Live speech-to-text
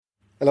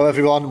Hello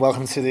everyone,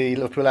 welcome to the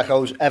Liverpool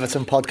Echoes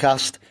Everton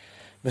podcast.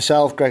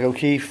 Myself, Greg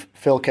O'Keefe,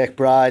 Phil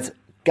Kirkbride,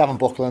 Gavin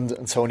Buckland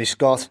and Tony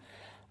Scott.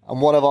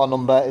 And one of our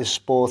number is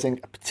sporting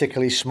a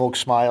particularly smug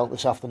smile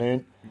this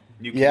afternoon.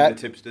 New King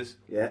of the Tipsters.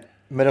 Yeah.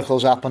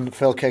 Miracles happened.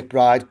 Phil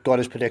Kirkbride got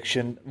his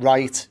prediction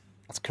right.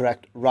 That's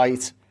correct,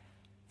 right.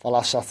 For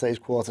last Saturday's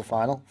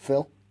quarter-final.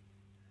 Phil,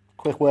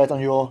 quick word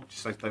on your...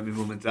 Just like playing with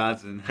mum and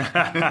dad's. And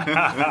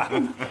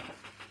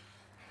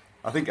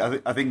I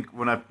think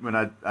when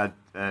I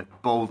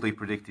boldly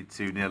predicted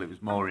 2-0, it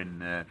was more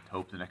in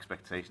hope than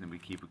expectation that we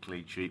keep a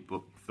clean sheet,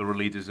 but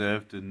thoroughly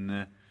deserved. And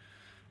I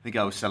think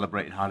I was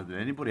celebrating harder than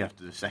anybody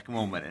after the second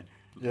one went in.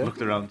 Yeah.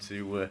 Looked around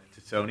to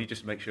Tony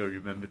just to make sure he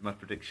remembered my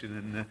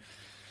prediction,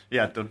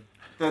 and done.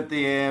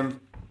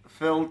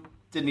 Phil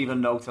didn't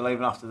even know till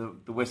even after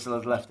the whistle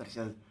had left. He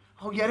said,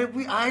 "Oh yeah,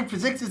 I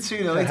predicted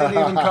 2-0. I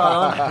didn't even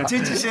call on."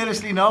 Did you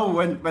seriously know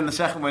when the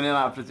second went in?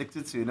 I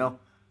predicted 2-0.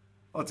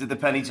 Or did the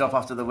penny drop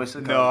after the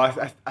whistle? No,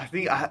 I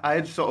think I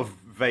had sort of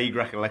vague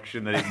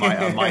recollection that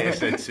I might have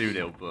said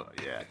 2-0, but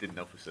yeah, I didn't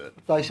know for certain.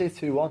 Did I say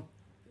 2-1?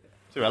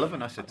 It's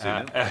irrelevant, I said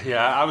 2-0.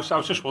 Yeah, I was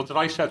just wondering,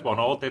 I said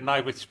 1-1, didn't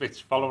I? Which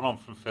following on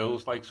from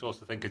Phil's, like,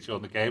 sort of thinking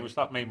during the game, was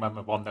that me when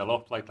we're 1-0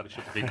 up, like, that it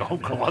should be going,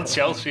 come on,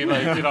 Chelsea,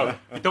 like, you know,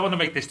 we don't want to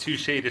make this too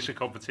serious a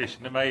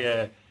competition. It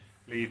may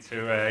lead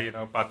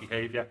to, bad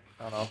behaviour.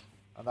 I know,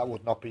 and that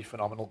would not be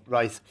phenomenal.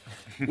 Right,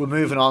 we're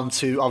moving on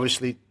to,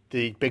 obviously,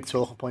 the big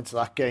talking points of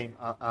that game,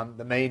 and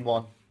the main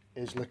one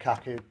is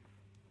Lukaku,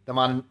 the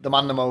man, the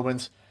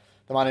moment,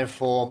 the man in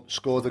form,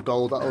 scored a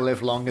goal that will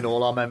live long in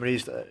all our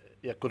memories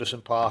at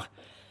Goodison Park.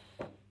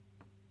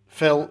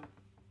 Phil,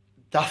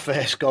 that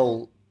first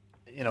goal,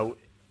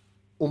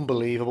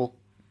 unbelievable,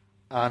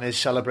 and his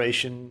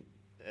celebration,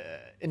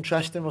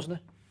 interesting, wasn't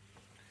it?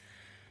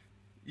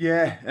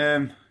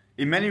 Yeah,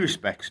 in many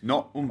respects,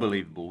 not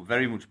unbelievable,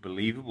 very much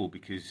believable,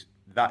 because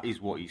that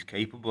is what he's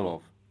capable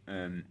of.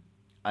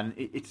 And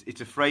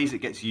it's a phrase that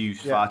gets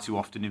used far too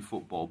often in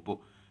football, but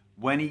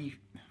when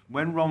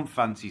Ron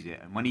fancies it,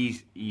 and when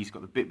he's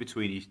got the bit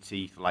between his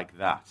teeth like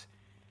that,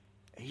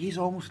 he's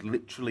almost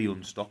literally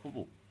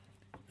unstoppable.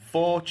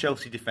 For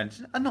Chelsea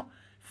defenders, and not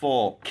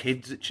for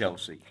kids at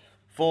Chelsea,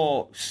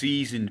 for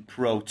seasoned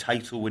pro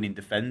title-winning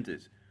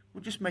defenders, we're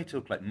just made to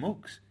look like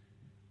mugs.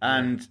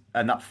 And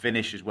that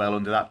finish as well,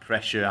 under that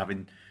pressure,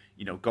 having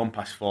gone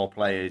past four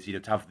players, to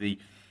have the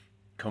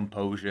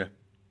composure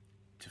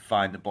to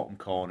find the bottom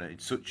corner in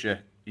such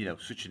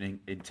an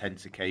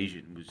intense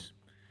occasion was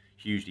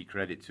hugely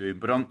credit to him.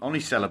 But on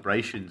his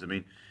celebrations, I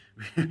mean,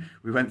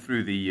 we went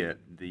through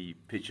the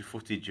picture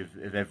footage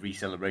of every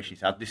celebration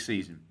he's had this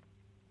season,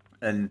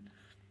 and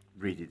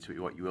read into it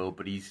what you will.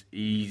 But he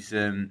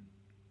doesn't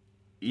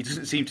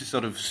seem to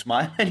sort of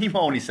smile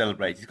anymore when he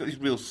celebrates. He's got this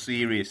real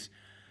serious,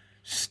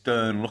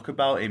 stern look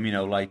about him.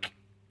 Like,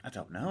 I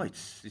don't know.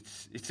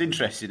 It's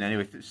interesting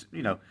anyway. If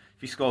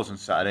he scores on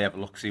Saturday, have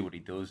a look, see what he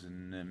does,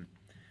 and.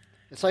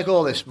 It's like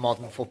all this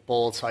modern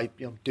football type,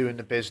 doing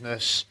the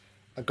business,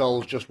 a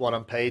goal's just what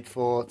I'm paid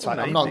for type.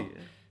 I'm not.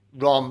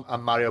 Rom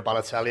and Mario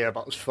Balotelli are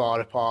about as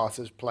far apart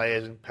as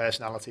players and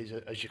personalities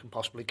as you can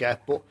possibly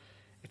get, but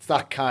it's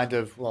that kind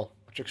of, well,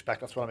 what you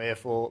expect, that's what I'm here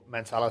for,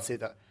 mentality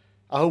that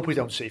I hope we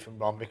don't see from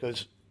Rom,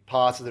 because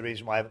part of the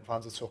reason why Everton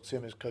fans have took to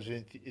him is because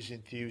of his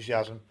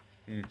enthusiasm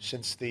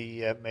since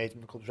the made him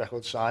the club's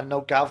record sign.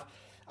 No, Gav,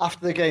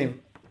 after the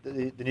game,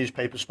 the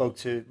newspaper spoke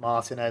to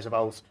Martinez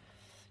about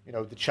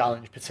the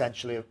challenge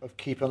potentially of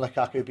keeping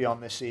Lukaku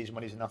beyond this season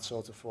when he's in that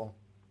sort of form.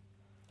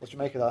 What do you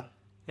make of that?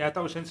 Yeah,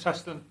 that was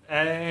interesting.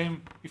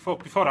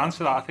 Before I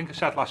answer that, I think I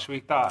said last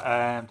week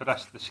that the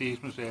rest of the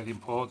season was really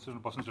important.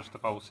 It wasn't just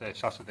about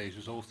Saturday's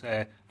result.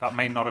 That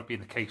may not have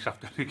been the case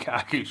after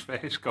Lukaku's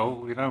first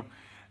goal,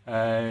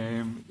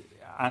 And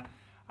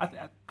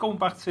going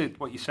back to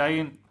what you're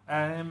saying,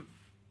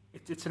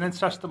 it's an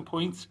interesting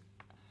point.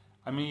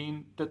 I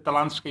mean, the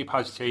landscape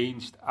has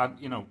changed, and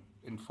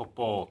in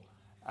football.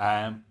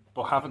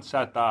 But having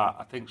said that,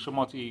 I think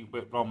somebody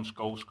with Rom's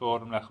goal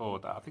scoring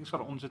record, I think he's got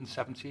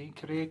 117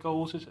 career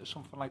goals, is it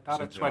something like that,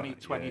 at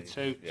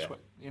 2022,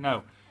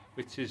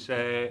 which is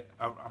a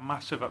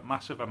massive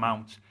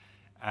amount.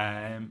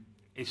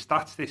 His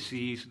stats this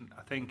season,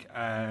 I think,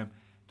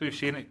 we've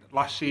seen it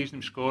last season,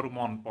 him scoring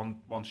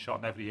one shot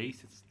in every 8.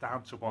 It's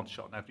down to one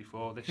shot in every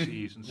 4 this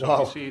season. So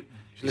wow.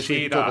 you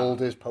see that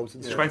doubled his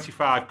potency.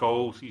 25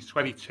 goals. He's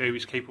 22.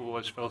 He's capable,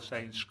 as Phil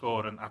saying,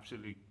 scoring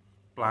absolutely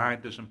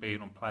blinders and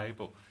being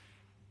unplayable.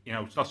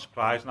 It's not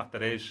surprising that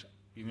there is.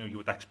 You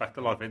would expect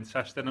a lot of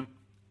interest in him.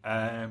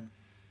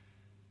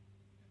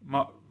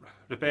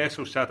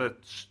 Roberto said that,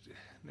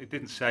 he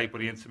didn't say,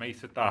 but he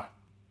intimated that,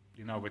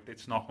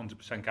 it's not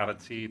 100%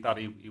 guaranteed that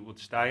he would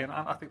stay, and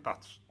I think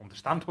that's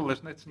understandable,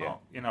 isn't it? It's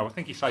not, I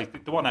think he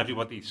cited, the one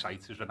everybody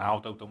cites is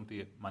Ronaldo, don't they,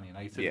 at Man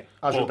United? Yeah.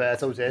 As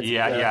Roberto did.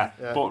 Yeah.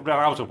 But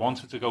Ronaldo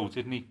wanted to go,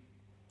 didn't he?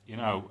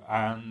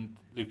 And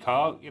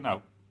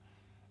Lukaku,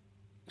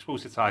 I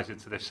suppose it ties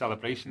into this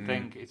celebration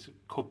thing. It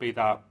could be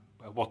that,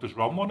 what does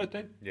Ron want to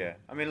do? Yeah,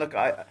 I mean, look,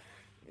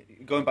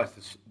 going back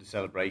to the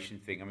celebration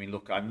thing, I mean,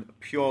 look, I'm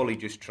purely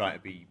just trying to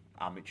be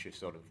amateur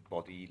sort of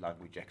body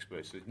language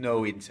expert, so there's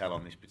no intel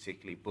on this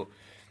particularly. But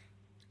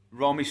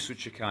Rom is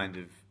such a kind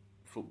of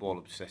football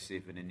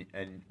obsessive and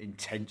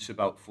intense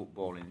about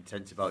football and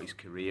intense about his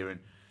career, and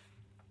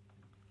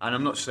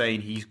I'm not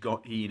saying he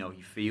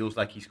feels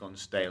like he's gone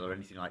stale or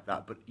anything like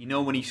that, but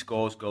when he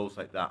scores goals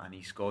like that, and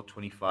he scored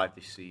 25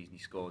 this season, he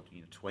scored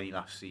 20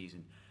 last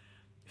season,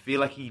 I feel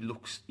like he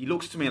looks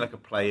to me like a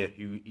player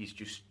who is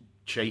just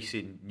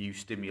chasing new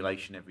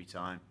stimulation every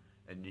time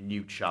and a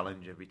new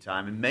challenge every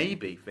time, and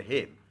maybe for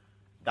him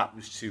that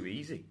was too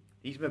easy.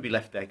 He's maybe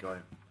left there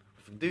going,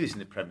 if I can do this in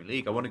the Premier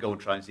League, I want to go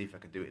and try and see if I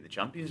can do it in the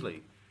Champions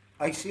League.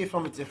 I see it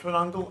from a different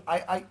angle.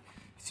 I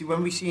see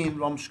when we seen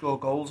Rom score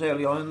goals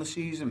early on in the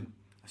season,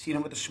 I seen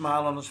him with a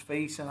smile on his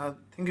face, and I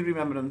think I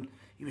remember him.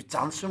 He was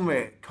dancing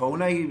with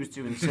Kone. He was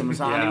doing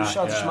Simazan. He was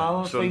had a smile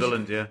on his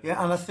Sunderland, face.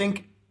 Yeah, and I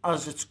think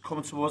as it's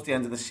coming towards the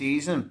end of the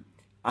season,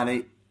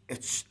 and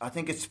I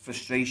think it's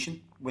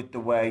frustration with the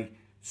way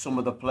some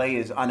of the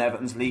players and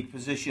Everton's league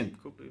position.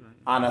 Could be, right?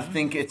 And I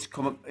think it's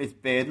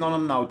burden on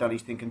him now that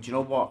he's thinking, do you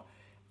know what?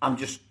 I'm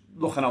just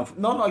looking out,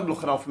 not like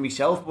looking out for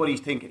myself, but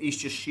he's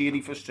just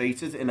sheerly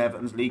frustrated in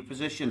Everton's league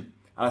position.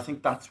 And I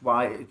think that's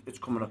why it's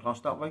coming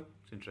across that way.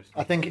 It's interesting.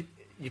 I think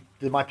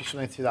there might be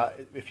something to that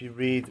if you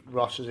read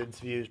Ross's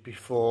interviews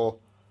before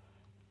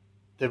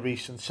the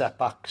recent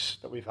setbacks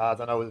that we've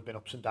had. I know there's been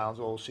ups and downs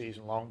all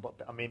season long, but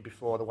I mean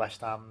before the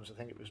West Hams, I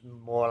think it was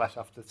more or less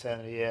after the turn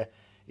of the year,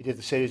 he did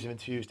a series of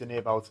interviews,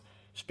 didn't he,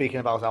 speaking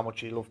about how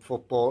much he loved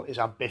football, his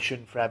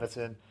ambition for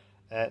Everton,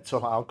 talking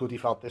about how good he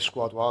felt this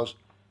squad was.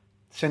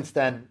 Since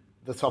then,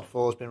 the top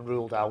four has been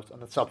ruled out,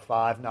 and the top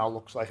five now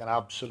looks like an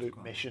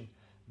absolute mission,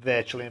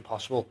 virtually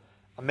impossible.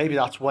 And maybe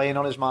that's weighing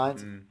on his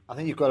mind. I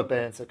think you've got to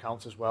bear into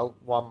account as well.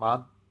 One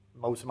man,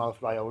 Motormouth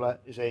Raiola,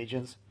 his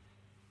agent,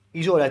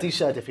 he's already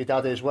said if he'd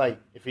had his way,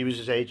 if he was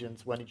his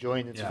agent when he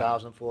joined in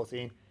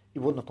 2014, he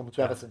wouldn't have come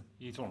to Everton.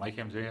 You don't like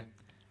him, do you?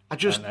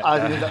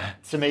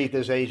 To me,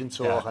 there's agent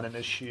talk, and then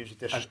there's huge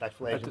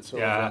disrespectful agent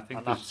talk,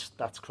 and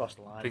that's crossed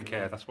the line. I think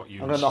that's what you.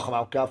 I'm going to knock him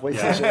out, Gav. Wait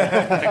I think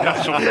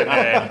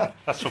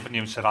that's something you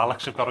and Sir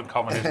Alex have got in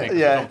common, isn't it?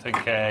 I don't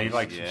think he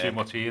likes him too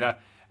much either.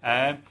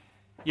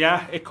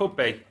 It could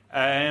be.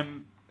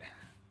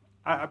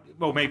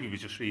 Well, maybe we're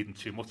just reading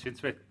too much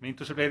into it. I mean,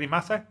 does it really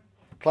matter?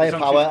 Player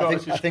power. I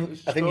think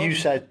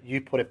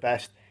you put it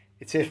best.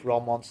 It's if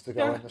Ron wants to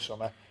go in the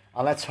summer,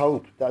 and let's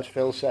hope that, as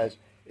Phil says,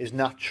 his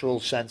natural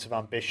sense of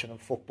ambition and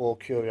football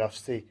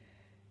curiosity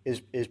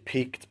is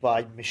piqued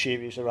by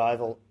Mashiri's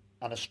arrival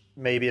and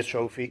maybe a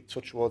trophy,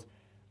 touch wood,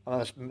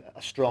 and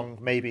a strong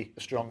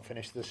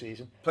finish to the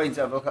season. Playing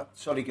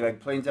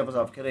devil's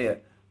advocate here,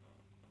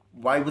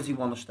 why would he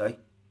want to stay?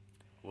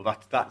 Well,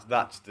 that's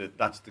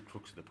the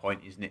crux of the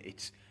point, isn't it?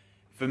 It's,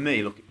 for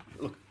me, look,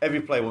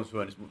 every player wants to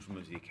earn as much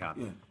money as he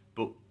can.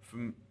 But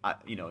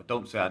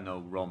don't say I know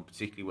Ron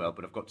particularly well,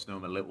 but I've got to know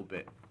him a little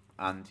bit.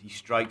 And he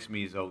strikes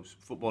me as those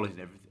football isn't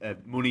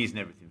everything, money isn't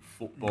everything.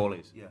 Football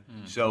is.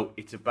 So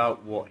it's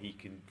about what he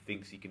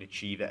thinks he can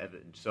achieve at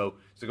Everton. So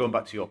going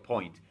back to your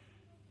point,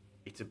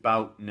 it's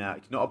about now.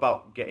 It's not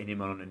about getting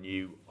him on a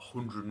new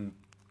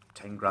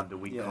 110 grand a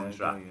week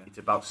contract. It's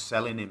about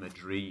selling him a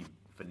dream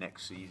for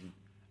next season.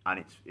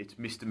 And it's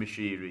Mr.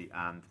 Mashiri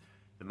and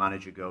the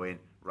manager going,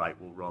 right,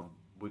 well, Ron,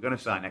 we're going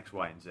to sign X,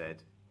 Y, and Z.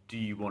 Do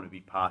you want to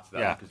be part of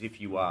that? Because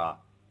if you are,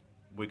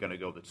 we're going to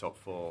go the top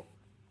four.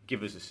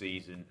 Give us a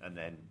season and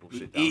then we'll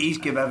sit down. He's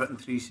give Everton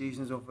 3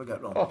 seasons, don't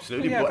forget, Ron.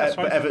 Absolutely, but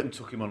Everton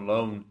took him on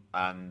loan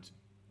and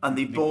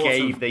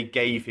they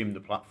gave him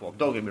the platform.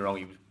 Don't get me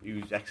wrong, he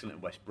was excellent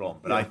at West Brom,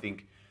 but I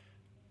think,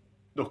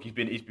 look, he's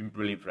been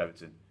brilliant for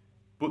Everton.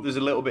 But there's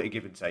a little bit of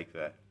give and take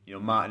there.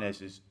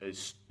 Martinez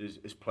has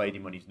played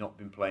him when he's not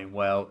been playing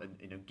well,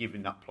 and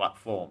given that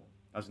platform,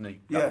 hasn't he?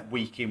 That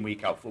week in,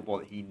 week out football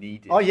that he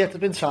needed. Oh yeah, there's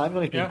been time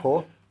when he's been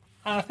poor.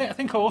 And I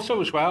think also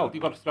as well,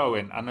 you've got to throw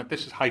in, and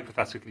this is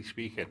hypothetically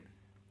speaking,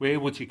 where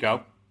would you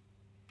go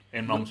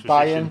in Rom's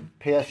position?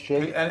 Bayern,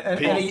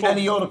 PSG,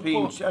 any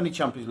European, any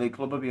Champions League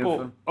club would be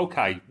open.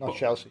 Okay, not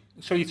Chelsea.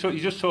 So you're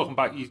just talking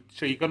about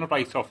so you're going to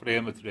write off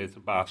Real Madrid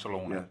and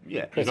Barcelona.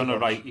 Yeah. You're going to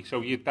write.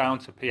 So you're down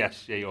to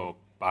PSG or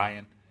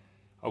Bayern.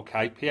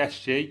 Okay,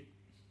 PSG.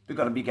 They're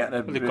going to be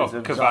getting they've got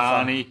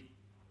Cavani.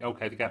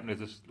 Okay, they're getting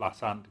rid of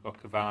Zlatan. They've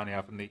got Cavani,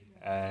 haven't they?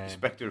 The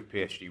spectre of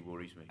PSG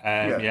worries me.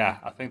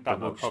 I think that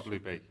would probably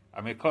be.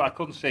 I mean, I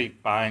couldn't say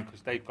Bayern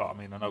because they've got. I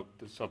mean, I know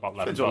there's stuff about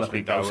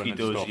Lewandowski going and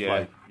stuff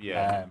like. We've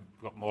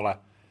got Muller.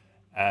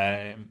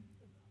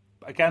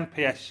 Again,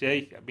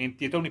 PSG. I mean,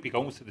 you'd only be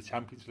going to the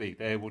Champions League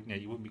there, wouldn't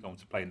you? You wouldn't be going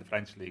to play in the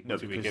French league. No,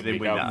 because they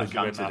win that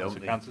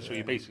cancer. So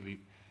you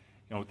basically,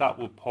 that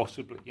would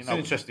possibly. It's an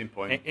interesting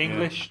point.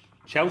 English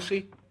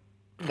Chelsea.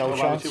 No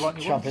chance.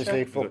 Champions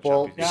League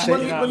football.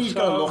 When he's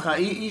going to look at,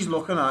 he's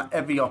looking at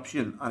every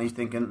option and he's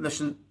thinking,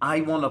 listen,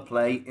 I want to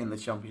play in the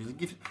Champions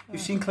League.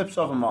 You've seen clips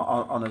of him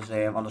on his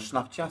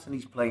Snapchat, and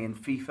he's playing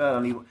FIFA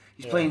and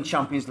he's playing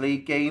Champions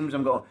League games.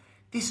 I'm going,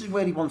 this is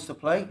where he wants to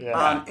play,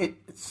 and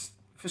it's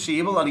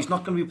foreseeable that he's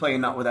not going to be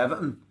playing that with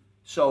Everton.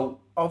 So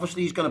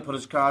obviously he's going to put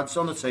his cards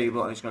on the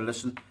table and he's going to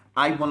listen.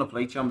 I want to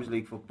play Champions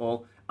League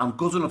football, I'm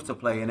good enough to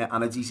play in it,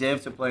 and I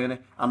deserve to play in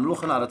it. I'm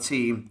looking at a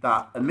team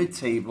that are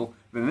mid-table,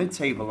 we're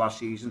mid-table last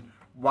season.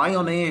 Why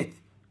on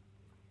earth?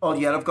 Oh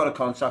yeah, I've got a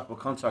contract, but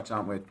contracts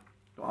aren't worth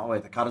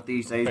the carrot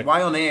these days.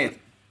 Why on earth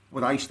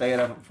would I stay at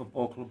Everton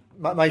Football Club?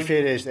 My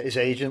fear is that his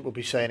agent will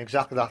be saying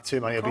exactly that to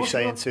him, and he'll be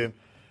saying to him,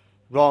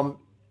 Rom,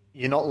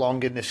 you're not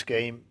long in this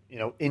game. You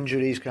know,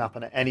 injuries can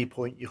happen at any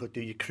point. You could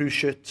do your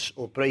cruciates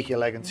or break your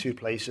leg in two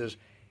places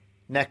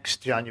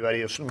next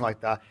January or something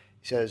like that.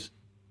 He says,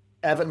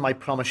 Everton might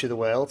promise you the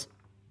world.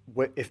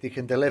 If they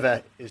can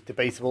deliver, is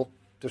debatable,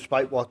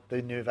 despite what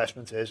the new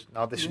investment is.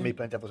 Now, this is me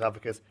playing devil's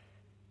advocate.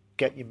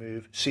 Get your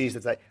move, seize the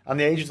day. And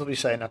the agents will be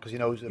saying that because he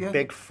knows a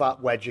big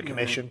fat wedge of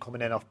commission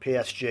coming in off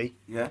PSG,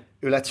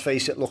 who, let's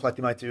face it, look like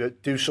they might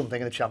do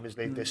something in the Champions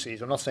League this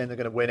season. I'm not saying they're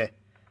going to win it,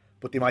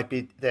 but they might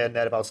be there and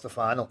thereabouts the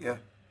final. Yeah.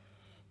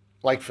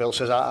 Like Phil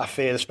says, I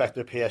fear the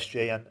spectre of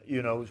PSG, and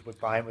who knows with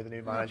buying with a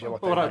new manager.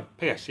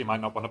 PSG might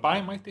not want to buy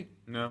him, might they?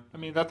 No. I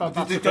mean, there's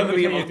going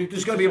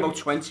to be about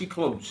 20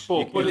 clubs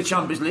in the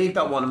Champions League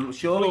that want him,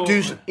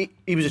 surely.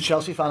 He was a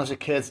Chelsea fan as a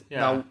kid.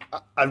 Yeah.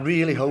 Now, I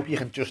really hope you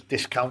can just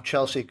discount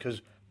Chelsea,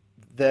 because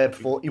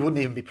he wouldn't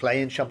even be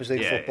playing Champions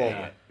League football.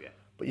 Yeah.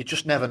 But you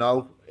just never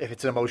know if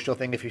it's an emotional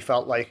thing, if he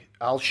felt like,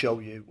 I'll show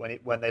you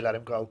when they let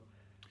him go.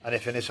 And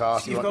if in his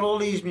heart... You've got all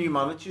these new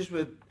managers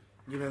with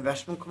new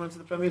investment coming into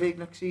the Premier League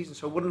next season,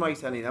 so I wouldn't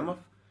write any of them off.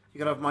 You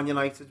can have Man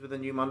United with a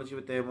new manager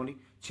with their money,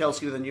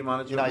 Chelsea with a new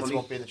manager with money.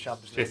 Won't be in the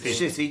Champions League.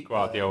 City,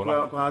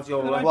 Guardiola,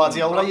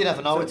 you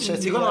never know. It's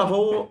City. You're going to have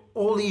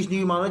all these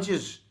new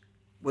managers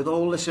with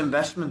all this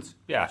investment.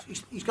 Yeah.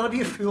 He's going to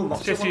be a fool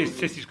not to.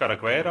 City's got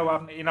Aguero,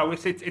 haven't he? You know,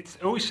 it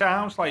always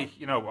sounds like,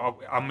 you know,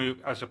 I'll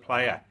move as a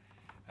player.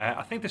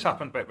 I think this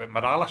happened with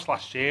Morales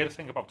last year, I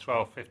think about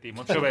 12, 15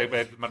 months ago,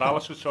 where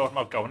Morales was talking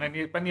about going, and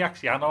when you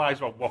actually analyse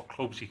what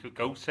clubs he could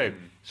go to,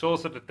 it's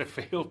also that the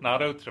field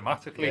narrowed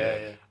dramatically.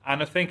 Yeah.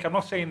 And I think, I'm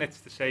not saying it's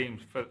the same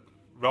for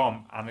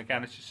Rom, and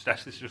again, this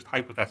is just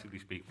hypothetically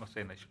speaking, I'm not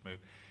saying they should move,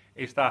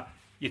 is that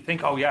you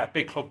think, oh yeah, a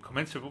big club come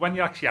into it, but when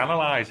you actually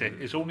analyse it,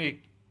 it's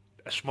only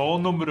a small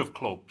number of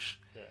clubs,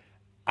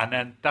 and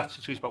then that's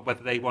the truth about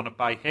whether they want to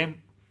buy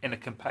him in a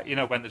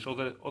when there's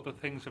other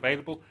things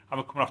available, and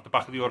we're coming off the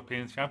back of the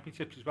European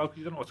Championships as well, because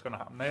you don't know what's going to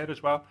happen there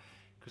as well,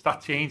 because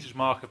that changes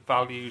market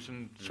values,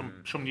 and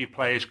some new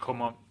players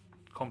come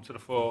to the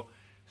fore.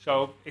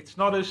 So it's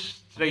not as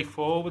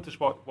straightforward as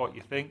what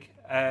you think.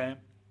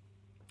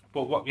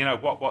 But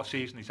what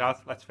season he's had,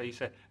 let's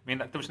face it. I mean,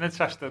 there was an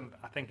interesting,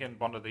 I think, in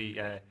one of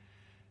the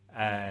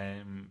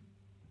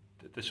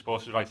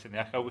supporters rights in the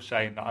Echo was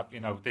saying that, you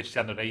know, this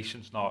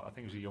generation's not, I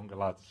think it was a younger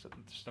lad,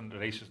 this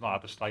generation's not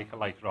had a striker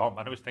like Rom.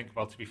 And I was thinking,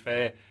 well, to be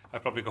fair,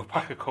 I'd probably go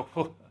back a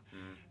couple.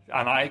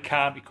 And I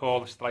can't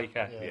recall a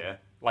striker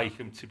like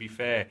him, to be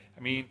fair.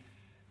 I mean,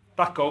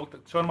 that goal,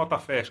 talking about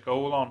that first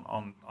goal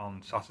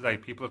on Saturday,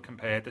 people have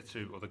compared it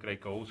to other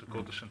great goals of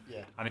Goodison.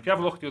 And if you have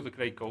a look at the other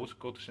great goals of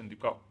Goodison, they've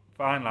got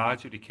fine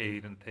lads, Uri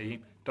Keane and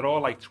team. They're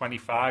all like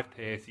 25,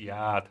 30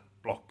 yard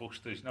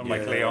blockbusters, you know,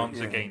 like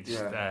Leon's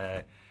against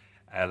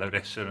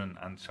Larissa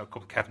and so a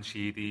couple of Kevin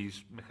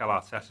Sheedy's, Mikel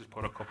Arteta's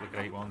put a couple of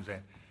great ones in.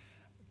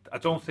 I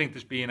don't think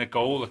there's been a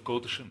goal at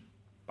Goodison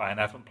by an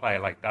Everton player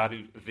like that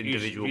of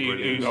individual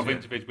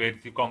brilliance, where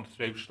they've gone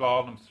through,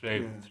 slalom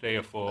through three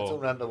or four. I don't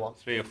remember one.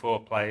 3 or 4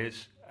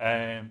 players.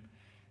 I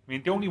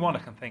mean, the only one I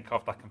can think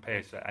of that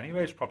compares to it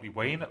anyway is probably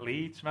Wayne at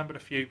Leeds. Remember a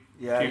few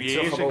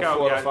years ago?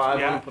 4 or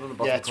 5 put on the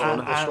bottom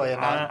corner.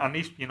 And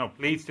these, you know,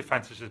 Leeds'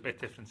 defence is a bit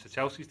different to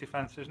Chelsea's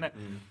defence, isn't it?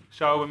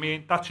 So I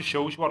mean, that just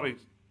shows you what a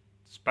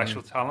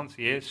special talent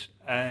he is,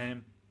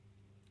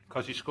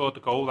 because he scored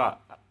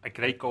a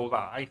great goal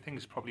that I think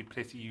is probably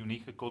pretty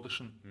unique at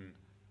Goodison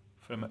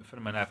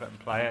from an Everton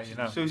player, you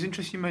know. So it's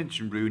interesting you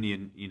mentioned Rooney,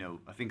 and you know,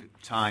 I think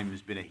time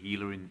has been a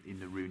healer in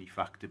the Rooney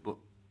factor, but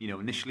you know,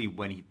 initially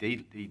when he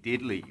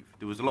did leave,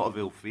 there was a lot of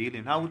ill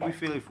feeling. How would we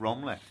feel if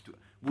Rom left?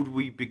 Would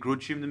we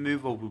begrudge him the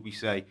move, or would we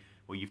say,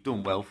 well, you've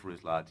done well for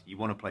us, lad, you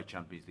want to play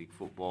Champions League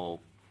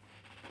football,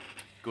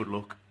 good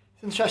luck?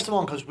 It's an interesting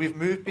one, because we've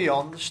moved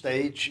beyond the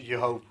stage, you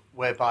hope,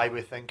 whereby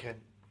we're thinking,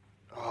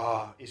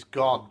 he's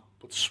gone,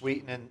 but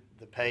sweetening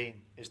the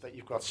pain is that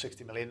you've got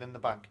 60 million in the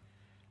bank.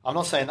 I'm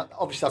not saying that,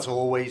 obviously that's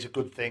always a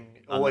good thing.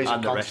 Always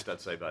and the rest,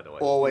 I'd say, by the way.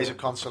 Always a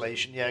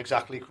consolation. Yeah,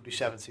 exactly. It could be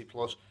 70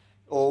 plus.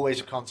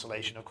 Always a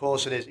consolation. Of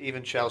course it is.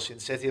 Even Chelsea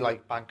and City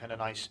like banking a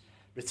nice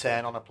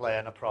return on a player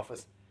and a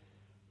profit.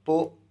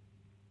 But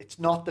it's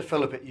not the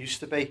Philip it used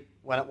to be,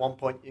 when at one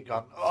point you've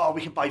gone,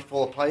 we can buy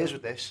 4 players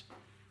with this.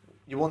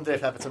 You wonder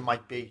if Everton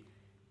might be,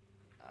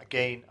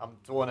 again, I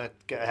don't want to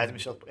get ahead of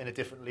myself, in a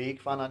different league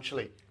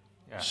financially.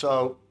 Yeah.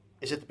 So,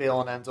 is it the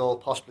be-all and end-all?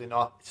 Possibly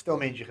not. It still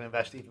means you can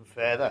invest even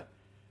further.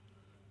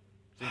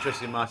 It's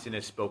interesting,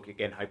 Martinez spoke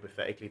again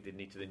hypothetically, didn't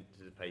he, to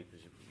the papers,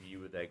 you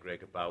were there,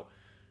 Greg, about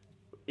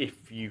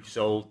if you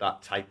sold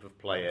that type of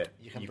player,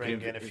 you can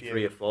bring in a few.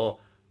 3 or 4.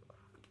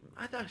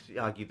 I'd actually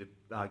argue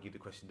the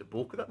question, the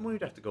bulk of that money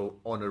would have to go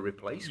on a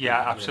replacement.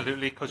 Yeah,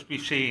 absolutely, because we've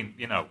seen,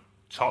 you know,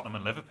 Tottenham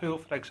and Liverpool,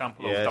 for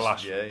example, over the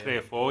last 3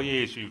 or 4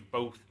 years, who've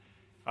both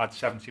had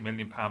 £70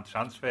 million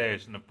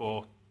transfers and have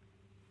bought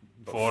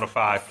 4 or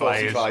 5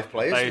 45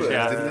 players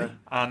yeah. didn't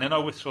And I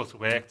know it sort of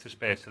worked to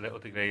Spurs to a little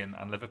degree and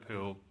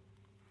Liverpool,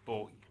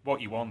 but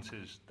what you want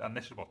is, and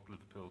this is what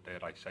Liverpool, dare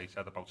I say,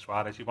 said about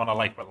Suarez, you want a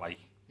like-for-like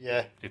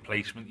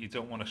replacement. You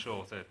don't want to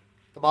sort of...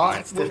 The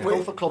market's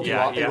difficult for clubs who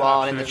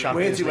are in the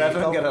Champions League. Where do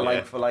you ever get a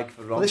like-for-like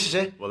for Rom? Well, this is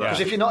it. Because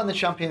if you're not in the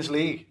Champions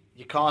League,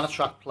 you can't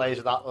attract players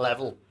at that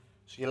level.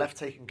 So you're left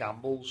taking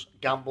gambles.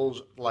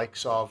 Gambles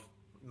likes of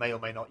may or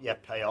may not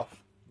yet pay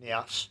off.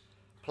 Nias.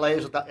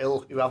 Players of that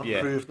ilk who haven't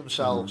proved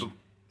themselves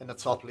in the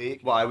top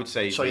league. Well, I would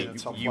say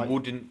you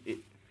wouldn't...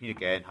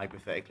 Again,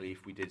 hypothetically,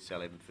 if we did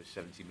sell him for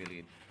 70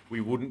 million, we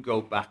wouldn't go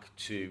back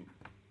to...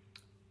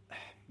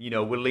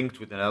 we're linked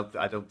with...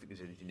 I don't think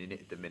there's anything in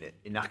it at the minute.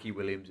 Inaki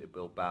Williams at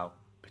Bilbao.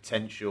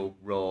 Potential,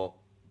 raw,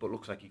 but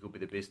looks like he could be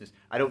the business.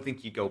 I don't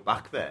think you go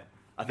back there.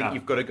 I think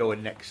you've got to go a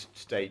next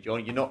stage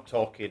on. You're not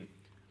talking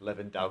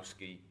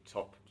Lewandowski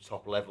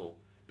top level,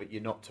 but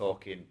you're not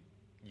talking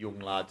young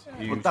lad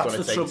who's going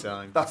to take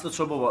time. That's the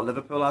trouble what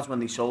Liverpool has when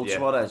they sold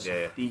Suarez.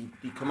 They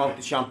come out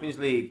the Champions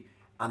League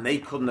and they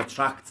couldn't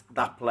attract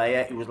that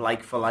player. It was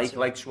like for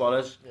like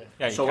Suarez.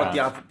 So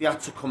they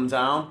had to come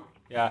down.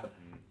 Yeah,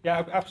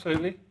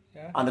 absolutely.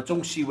 Yeah. And I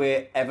don't see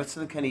where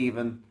Everton can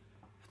even...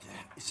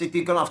 So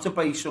they're going to have to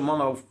pay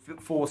someone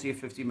 40 or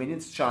 50 million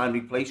to try and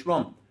replace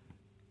Rom.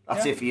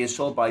 That's if he is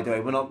sold, by the way.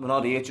 We're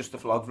not here just to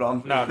flog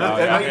Rom. No.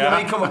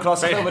 We come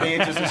across it over here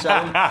just to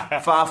sell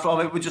him. Far from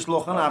it. We're just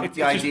looking at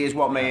the ideas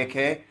what may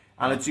occur.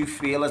 And I do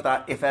feel as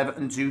that if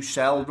Everton do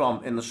sell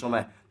Rom in the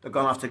summer, they're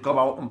going to have to go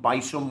out and buy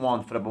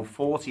someone for about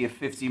 40 or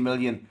 50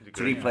 million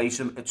to replace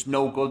him. It's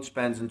no good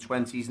spending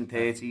 20s and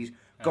 30s.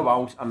 Go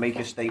out and make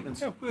a statement.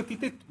 Yeah, well, they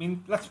did. I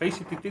mean, let's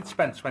face it, they did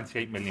spend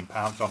 £28 million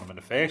on him in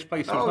the first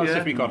place. It's not as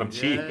if we got him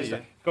cheap.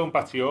 Going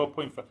back to your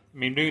point,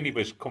 Rooney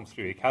was come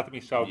through the academy,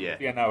 so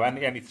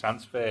any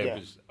transfer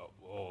was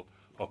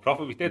or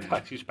profit. We did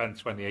actually spend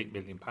 £28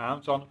 million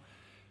on him.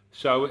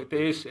 So it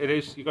is.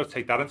 You've got to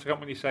take that into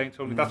account when you're saying,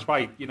 Tony. That's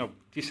why do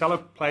you sell a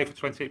player for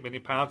 £28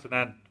 million and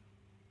then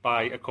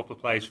buy a couple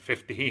of players for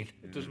 15?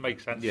 It doesn't make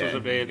sense, does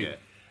it really? Yeah.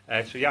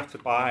 So you have to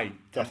buy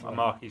a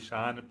marquee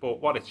signing. But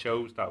what it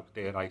shows, though,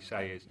 dare I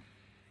say, is,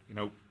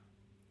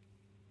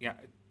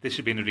 this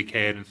has been a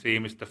recurring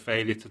theme, is the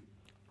failure to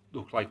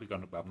look like I'm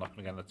not going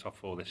to get in the top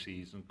 4 this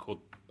season could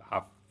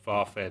have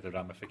far further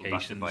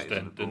ramifications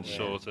than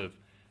sort of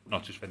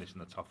not just finishing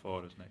the top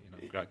 4, isn't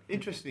it? Greg?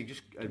 Interesting,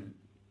 just, again,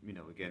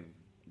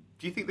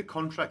 do you think the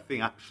contract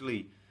thing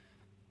actually,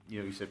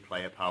 you said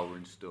player power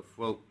and stuff,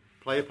 well,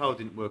 player power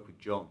didn't work with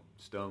John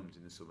Stones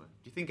in the summer.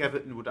 Do you think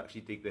Everton would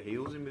actually dig their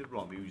heels in with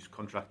Rom, who was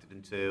contracted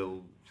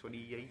until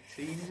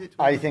 2018, is it?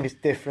 I think it's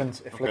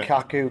different. If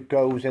Lukaku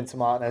goes into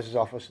Martinez's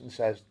office and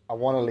says, I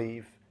want to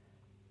leave,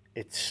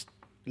 it's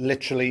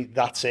literally,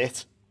 that's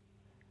it.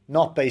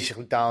 Not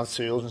basically down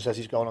tools and says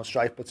he's going on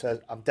strike, but says,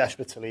 I'm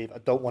desperate to leave. I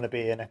don't want to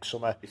be here next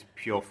summer. It's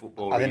pure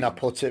football. I think that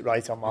puts it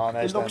right on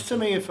Martinez. It looks to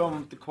me,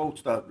 from the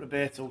quotes that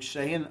Roberto's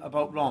saying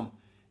about Rom,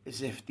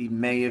 as if there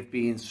may have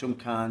been some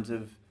kind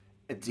of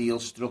a deal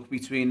struck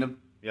between them.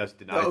 He has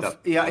denied that.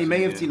 Yeah, he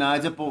may have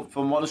denied it, but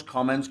from what his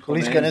comments come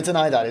he's going to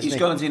deny that, isn't he? He's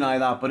going to deny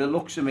that, but it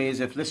looks to me as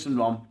if, listen,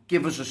 Rom,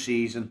 give us a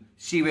season,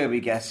 see where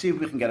we get, see if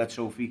we can get a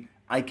trophy.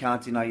 I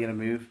can't deny you a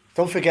move.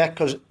 Don't forget,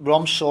 because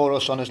Rom saw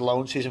us on his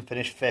loan season,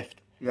 finished 5th.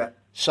 Yeah.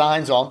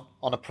 Signs on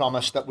a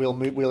promise that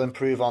we'll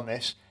improve on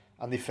this,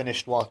 and they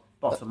finished what?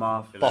 Bottom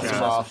half.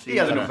 He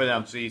had an up and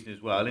down season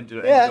as well.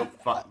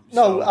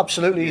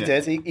 Absolutely he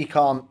did. He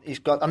can't. He's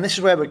got, and this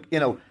is where we,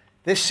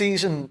 this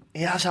season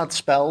he has had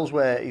spells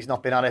where he's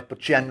not been at it, but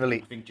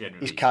generally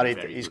he's carried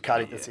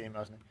the team,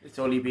 hasn't he? It's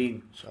only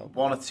been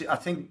one or two. I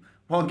think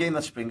one game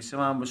that springs to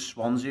mind was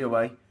Swansea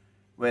away,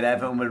 where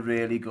Everton were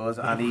really good,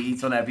 and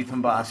he's done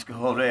everything but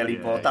score really.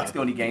 But that's the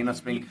only game that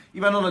springs.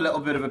 He went on a little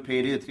bit of a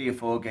period, 3 or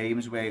 4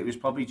 games, where it was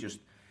probably just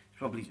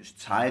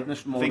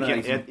tiredness more than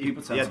anything.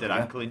 He had that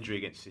ankle injury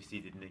against City,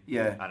 didn't he?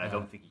 Yeah. And I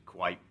don't think he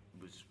quite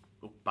was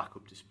back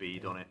up to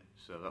speed on it.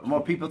 So and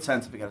what people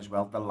tend to forget as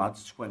well, the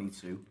lad's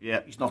 22.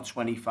 Yeah. He's not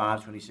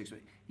 25, 26.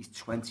 He's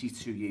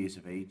 22 years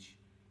of age.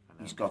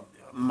 He's got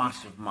a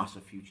massive,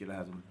 massive future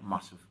ahead of him.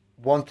 Massive.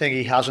 One thing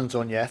he hasn't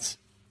done yet,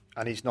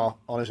 and he's not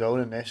on his own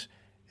in this,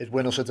 is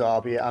win us a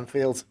derby at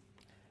Anfield.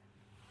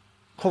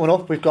 Coming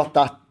up, we've got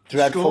that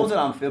dreadful... Scored at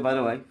Anfield, by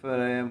the way,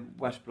 for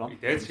West Brom. He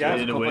did, yeah.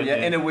 In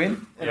a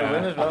win as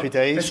well. Happy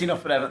days. That's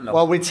enough for Everton, though.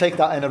 Well, we'd take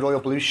that in a royal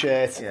blue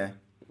shirt,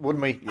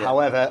 wouldn't we? Yeah.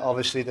 However,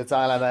 obviously, the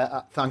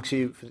dilemma, thanks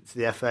to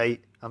the FA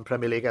and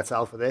Premier League et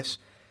al. For this,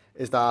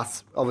 is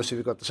that obviously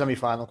we've got the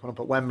semi-final coming up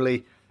at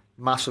Wembley,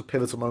 massive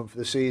pivotal moment for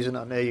the season,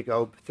 and there you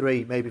go,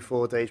 3, maybe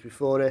 4 days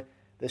before it.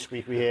 This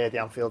week we hear the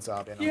Anfield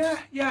derby.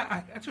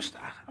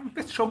 I'm a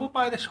bit troubled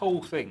by this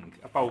whole thing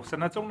about,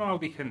 and I don't know how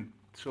they can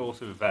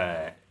sort of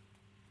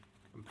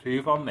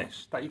improve on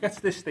this. That you get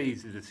to this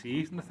stage of the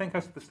season, I think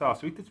as at the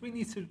start of the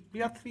week, we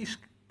had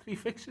three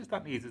fixtures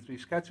that needed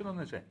rescheduling,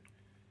 is it?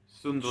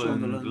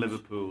 Sunderland,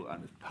 Liverpool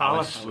and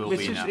Palace will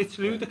be now. It's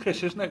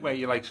ludicrous, isn't it, where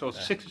you're like sort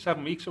of 6 or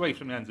 7 weeks away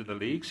from the end of the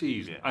league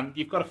season and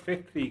you've got to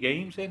fit 3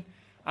 games in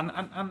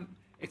and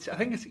I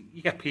think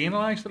you get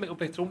penalised a little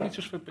bit, don't you?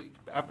 Just for,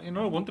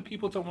 no wonder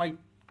people don't like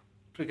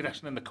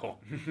progressing in the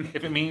cup.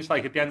 If it means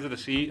like at the end of the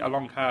season, a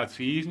long hard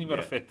season, you've got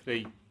to fit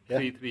three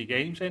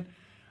games in.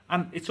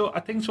 And I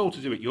think it's all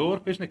to do with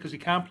Europe, isn't it? Because you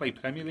can't play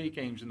Premier League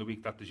games in the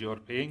week that there's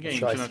European games.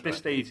 Right, and at this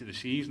stage of the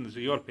season, there's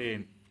a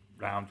European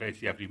round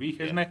virtually every week,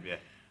 isn't it? Yeah.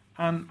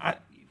 And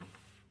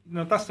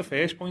that's the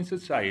first point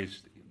I'd say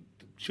is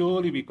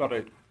surely we've got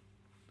to,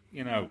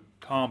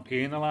 can't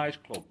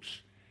penalise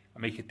clubs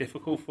and make it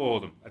difficult for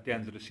them at the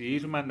end of the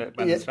season when they're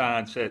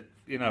trying to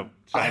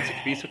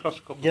compete across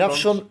a couple of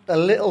fronts. You'd have a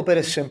little bit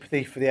of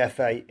sympathy for the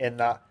FA in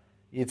that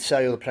you'd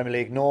say, the Premier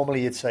League,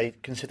 normally you'd say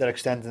consider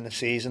extending the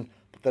season.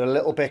 They're a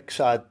little bit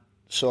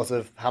sort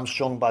of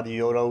hamstrung by the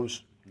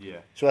Euros. Yeah.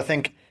 So I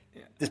think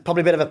there's probably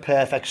a bit of a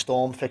perfect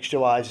storm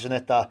fixture-wise, isn't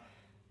it? That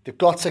they've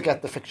got to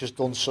get the fixtures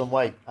done some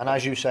way. And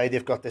as you say,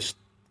 they've got this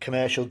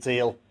commercial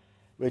deal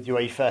with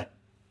UEFA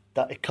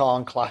that it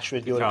can't clash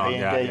with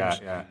European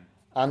games. Yeah.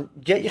 And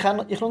yet you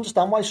can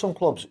understand why some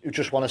clubs who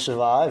just want to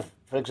survive,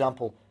 for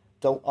example,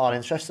 aren't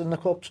interested in the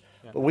cups.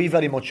 Yeah. But we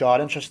very much are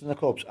interested in the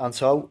cups. And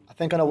so I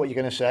think I know what you're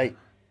going to say.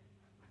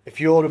 If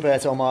you're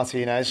Roberto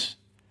Martinez...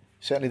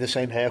 Certainly the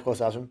same haircut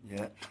as him.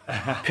 Yeah.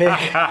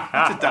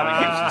 It's a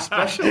Danny Gibson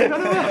special.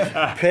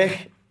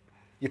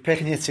 You're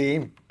picking your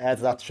team ahead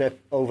of that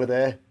trip over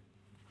there.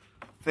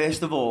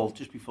 First of all,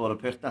 just before I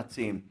pick that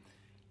team,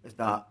 is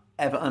that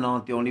Everton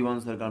aren't the only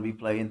ones that are going to be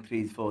playing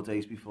 3-4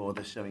 days before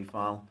the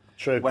semi-final.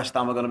 True. West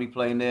Ham are going to be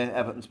playing there,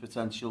 Everton's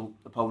potential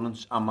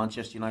opponents, and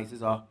Manchester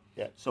United are.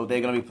 Yeah. So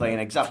they're going to be playing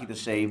exactly the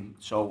same.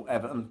 So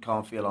Everton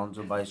can't feel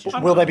undone by it.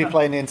 Will they be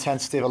playing the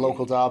intensity of a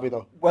local derby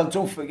though? Well,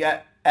 don't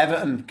forget,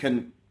 Everton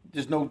can...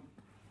 There's no...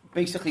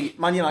 Basically,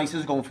 Man United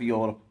is going for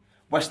Europe.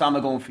 West Ham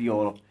are going for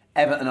Europe.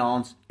 Everton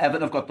aren't.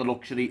 Everton have got the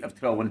luxury of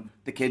throwing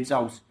the kids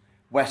out.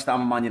 West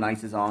Ham and Man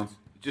United aren't.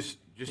 Just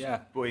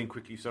put in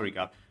quickly, sorry,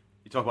 Gab.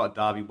 You talk about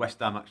derby. West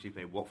Ham actually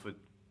play Watford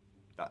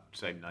that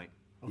same night.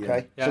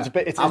 Okay. Yeah. So it's a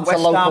bit... It's West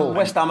local.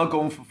 West Ham are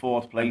going for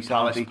fourth place.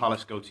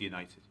 Palace go to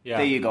United. Yeah.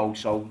 There you go.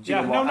 So,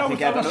 I'm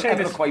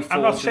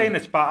not saying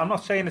it's bad. I'm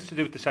not saying it's to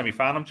do with the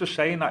semi-final. I'm just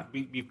saying that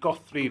we've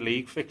got 3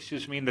 league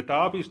fixtures. I mean, the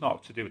derby's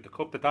not to do with the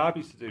cup. The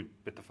derby's to do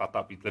with the fact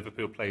that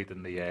Liverpool played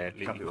in the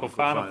League Cup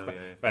final.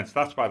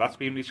 That's why that's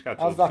been rescheduled.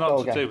 How's that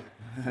go again?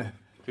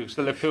 Because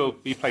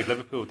we played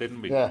Liverpool,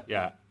 didn't we?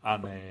 Yeah.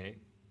 And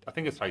I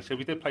think it's right. So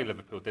we did play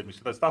Liverpool, didn't we?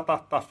 So there's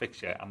that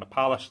fixture, and the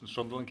Palace and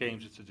Sunderland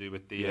games are to do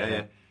with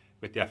the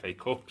with the FA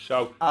Cup.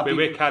 So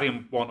we're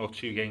carrying 1 or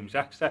 2 games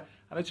extra,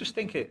 and I just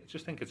think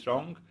it's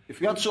wrong.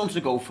 If we had something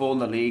to go for in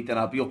the league, then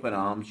I'd be up in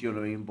arms. You know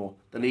what I mean? But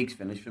the league's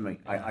finished for me.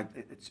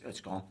 It's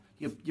gone.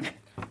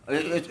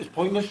 It's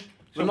pointless.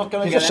 We're not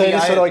going to get any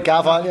higher.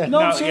 Gav, aren't you?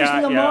 No,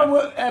 seriously, I'm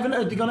not. Everton,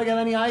 are they going to get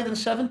any higher than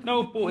 7?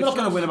 No, but we're not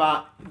going to win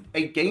about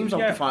 8 games out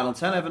the final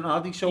 10, Everton, are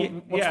they? So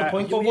what's the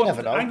point? You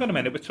never know. Hang on a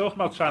minute. We're talking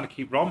about trying to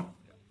keep Rom.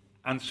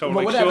 And so,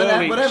 whatever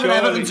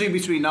Everton do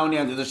between now and the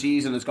end of the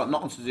season has got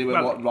nothing to do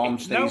with what Rom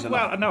stays.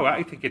 No,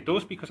 I think it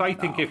does, because I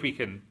think if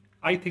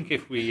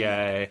we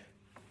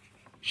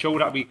show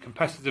that we're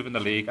competitive in the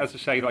league, as I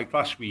say, like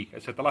last week, I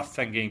said the last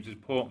 10 games is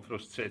important for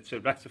us to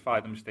rectify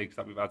the mistakes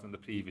that we've had in the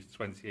previous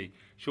 28.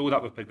 Show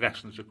that we're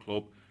progressing as a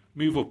club,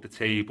 move up the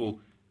table,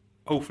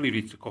 hopefully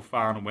reach the cup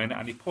final and win it.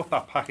 And you put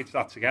that package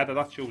together,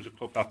 that shows a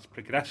club that's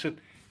progressing.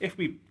 If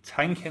we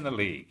tank in the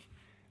league,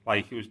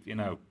 like it was,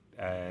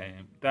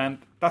 then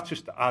that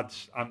just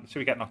adds, and so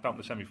we get knocked out in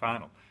the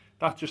semi-final.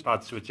 That just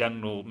adds to a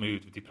general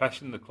mood of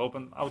depression in the club.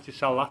 And how would you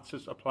sell that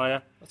as a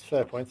player? That's a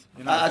fair point.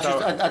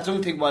 I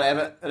don't think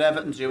whatever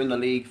Everton do in the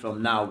league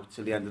from now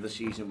to the end of the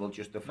season will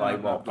justify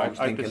what Rom's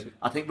thinking.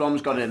 I think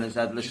Rom's got it in his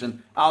head.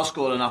 Listen, I'll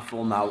score enough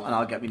full now, and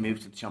I'll get me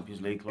moved to the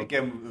Champions League club.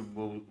 Again,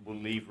 we'll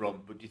leave Rom.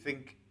 But do you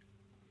think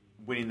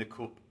winning the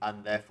cup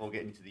and therefore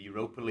getting into the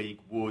Europa League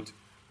would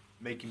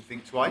make him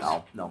think twice?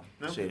 No?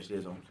 Seriously,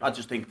 I don't. I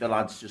just think the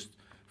lad's just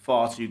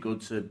far too good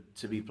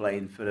to be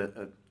playing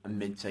for a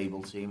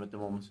mid-table team at the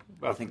moment.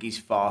 Well, I think he's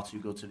far too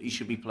good he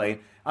should be playing.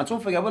 And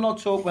don't forget, when we were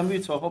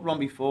talking about Ron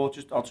before,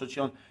 I'll touch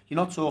on, you're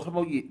not talking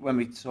about when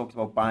we talked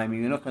about Bayern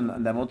Munich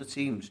and them other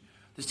teams.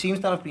 There's teams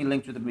that have been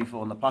linked with them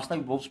before in the past,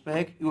 like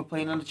Wolfsburg, who are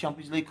playing in the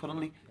Champions League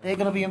currently. They're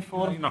going to be in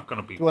for him. You're not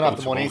going to be. You won't have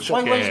the money. Why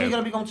isn't he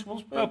going to be going to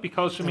Wolfsburg? Well,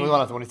 because we won't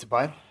have the money to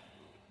buy him.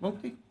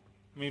 Won't he?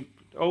 I mean,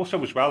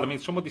 also as well,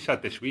 somebody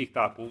said this week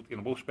that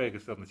Wolfsburg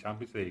is still in the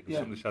Champions League. Yeah.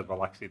 Somebody said,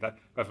 well, actually, that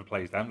whoever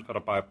plays them's got to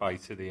buy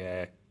to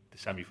the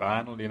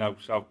semi-final.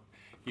 So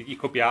you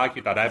could be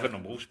argued that Everton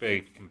and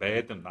Wolfsburg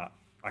compared them that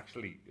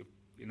actually,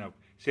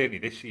 certainly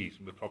this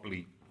season we're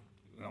probably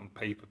on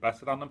paper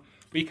better than them.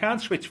 But you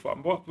can't switch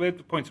from where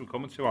the point I'm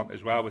coming to on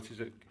as well, which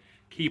is a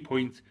key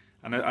point.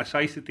 And I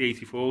cited the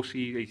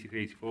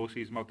 83-84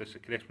 season about this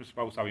at Christmas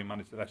about how we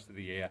managed the rest of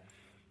the year.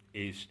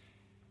 Is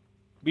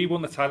we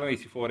won the title in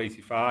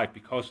 84-85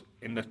 because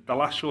in the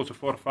last sort of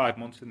 4 or 5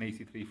 months in the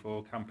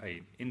 83-84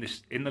 campaign, in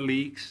the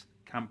league's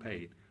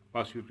campaign,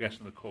 whilst we were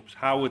progressing the cups,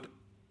 Howard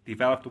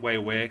developed a way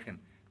of working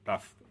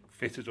that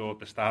fitted all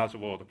the stars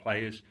of all the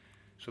players.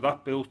 So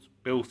that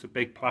built a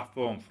big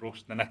platform for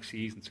us the next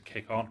season to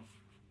kick on.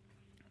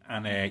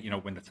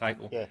 and win the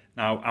title. Yeah.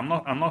 Now,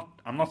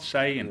 I'm not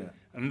saying,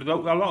 and a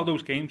lot of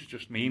those games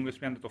just meaningless.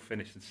 We ended up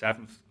finishing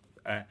 7th.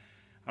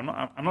 I'm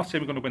not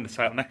saying we're going to win the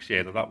title next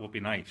year. That would be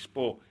nice,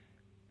 but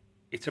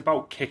it's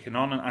about kicking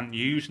on and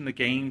using the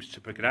games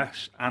to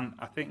progress. And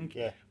I think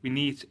we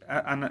need,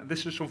 and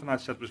this is something I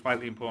said was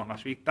vitally important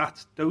last week.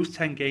 Those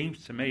 10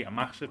 games to me are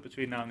massive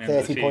between now and the end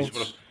of the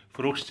season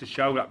for us to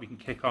show that we can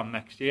kick on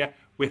next year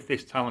with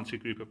this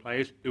talented group of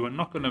players who are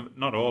not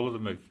all of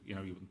them, you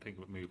wouldn't think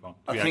would move on.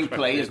 I think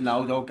players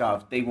now, though,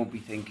 Gav, they won't be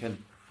thinking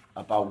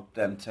about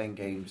them 10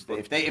 games.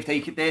 If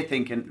they're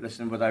thinking,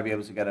 listen, would I be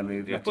able to get a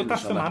move? Yeah, but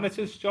that's the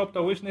manager's job,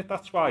 though, isn't it?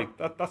 That's why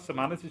that's the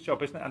manager's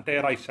job, isn't it? And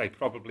dare I say,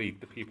 probably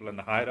the people in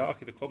the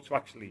hierarchy of the club to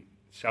actually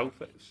sell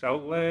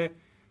the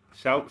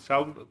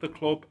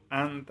club,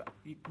 and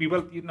we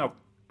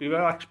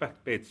will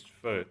expect bids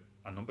for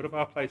a number of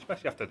our players,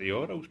 especially after the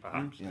Euros,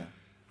 perhaps. Yeah.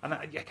 And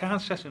I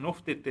can't stress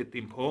enough the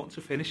importance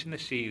of finishing the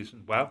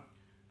season well.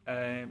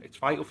 It's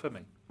vital for me.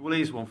 Well,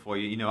 here's one for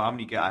you. How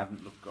many games? I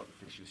haven't got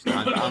the official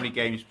stand. How many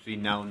games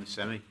between now and the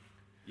semi?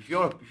 If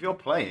you're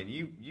playing,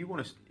 you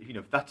want to.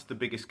 If that's the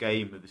biggest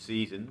game of the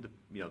season,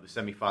 the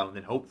semi-final, and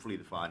then hopefully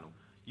the final.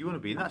 You want to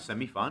be in that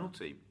semi-final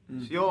team.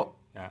 So you're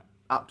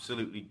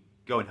absolutely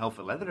going hell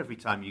for leather every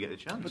time you get a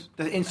chance.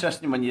 But it's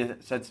interesting when you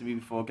said to me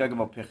before, Greg,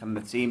 about picking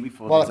the team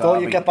before. Well, I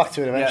thought you'd get back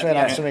to it eventually and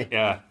answer me.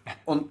 Yeah.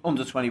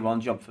 Under 21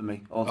 job for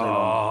me all day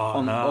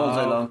long. All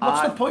day long.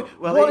 What's the point?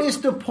 Well, what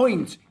is the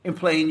point in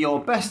playing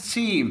your best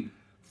team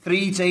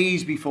 3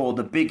 days before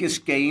the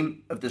biggest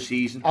game of the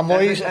season? And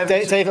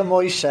David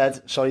Moyes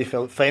said, sorry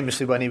Phil,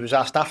 famously when he was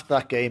asked after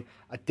that game,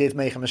 I did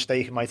make a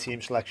mistake in my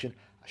team selection.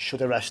 I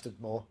should have rested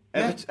more.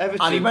 Everton.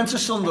 And he went to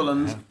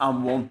Sunderland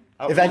and won.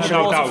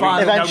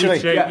 Eventually.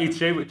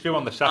 He'd do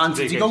on the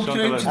Saturday against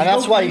Sunderland. And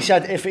that's why he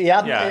said if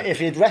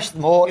he'd rested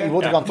more, he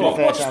would have gone to the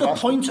first time.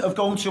 What's the point of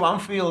going to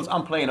Anfield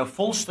and playing a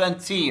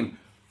full-strength team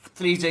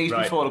 3 days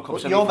before the cup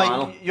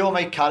semi-final? Your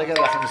mate Carragher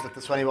reckons that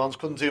the 21s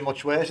couldn't do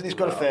much worse, and he's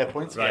got a fair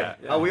point. Right.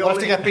 Yeah. We'll have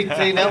to get beat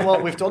 3-0. Well,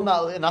 we've done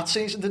that in that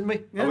season, didn't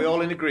we? Yeah. Are we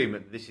all in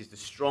agreement this is the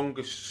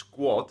strongest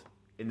squad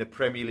in the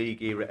Premier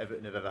League era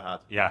Everton have ever had?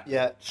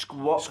 Yeah.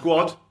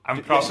 Squad?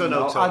 Yes or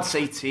no? I'd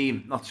say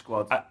team, not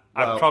squad.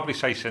 I'd probably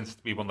say since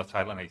we won the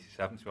title in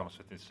 '87, to be honest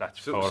with you.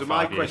 So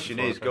my question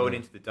is, going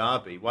into the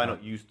derby, why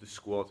not use the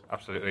squad?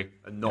 Absolutely.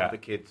 And not the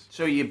kids?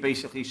 So you're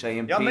basically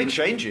saying... Yeah, make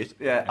changes.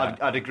 Yeah.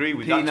 I'd agree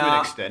with that to an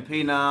extent.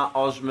 Pienaar,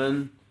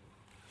 Osman,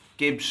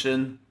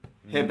 Gibson,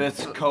 Hibbert,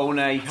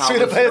 Kone, Havertz. So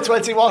you're playing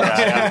 21.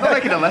 Not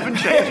making 11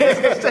 changes.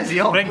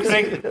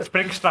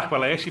 Bring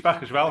Strachwalesi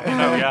back as well.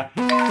 I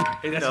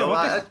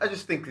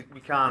just think that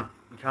we can't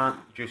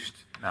just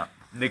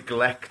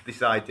neglect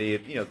this idea.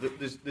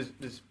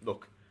 There's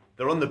look,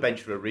 they're on the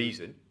bench for a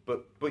reason,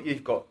 but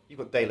you've got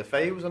De La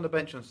Feu was on the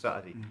bench on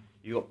Saturday.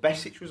 You've got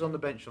Besic was on the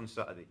bench on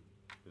Saturday.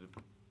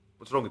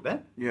 What's wrong with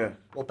them? Yeah.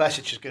 Well,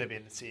 Besic is going to be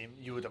in the team.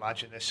 You would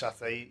imagine this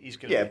Saturday he's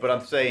going to. Yeah, but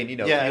I'm saying, if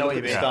you look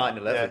at the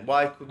starting 11,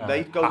 why couldn't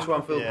they go to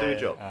Anfield and do a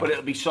job? But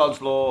it'll be sod's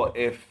law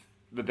if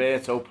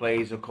Roberto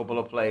plays a couple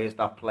of players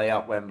that play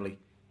at Wembley.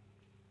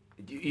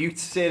 You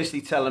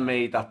seriously telling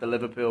me that the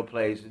Liverpool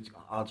players,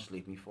 I'll just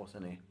leave me foot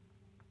in here.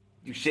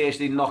 You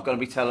seriously not going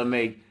to be telling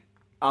me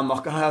we're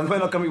not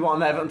going to be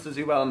wanting Everton to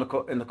do well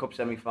in the cup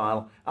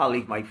semi-final. I'll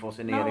leave my foot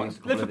in here.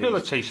 Liverpool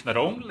are chasing their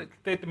own.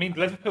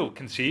 Liverpool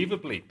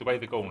conceivably the way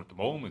they're going at the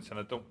moment, and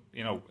I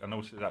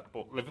know that,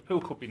 but Liverpool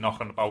could be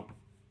knocking about,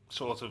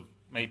 sort of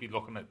maybe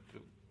looking at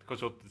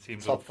because of the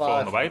teams have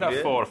fallen away,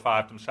 that 4 or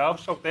 5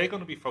 themselves, so they're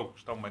going to be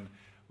focused on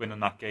winning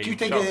that game. Do you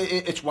think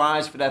it's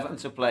wise for Everton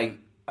to play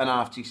an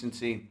half-decent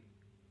team?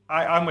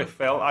 I'm with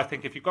Phil. I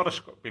think if you've got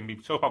when we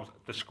talk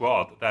about the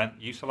squad, then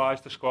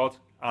utilise the squad,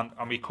 and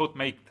we could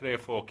make 3 or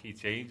 4 key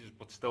changes,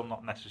 but still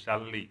not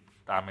necessarily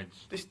damage.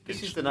 This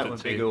is the night when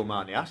Big Old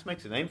Man Yass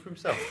makes a name for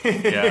himself.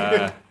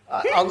 Yeah.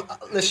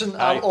 Listen,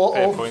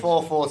 all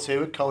 4-4-2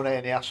 with Kone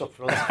and Yass up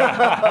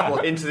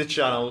front. Into the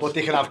channels. But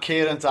they can have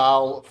Kieran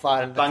Dowell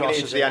firing the banging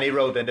it into the Annie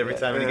Road end every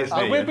time he gets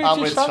near.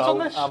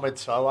 I'm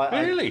with Toe.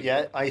 Really?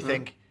 I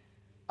think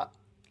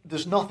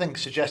there's nothing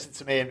suggested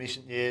to me in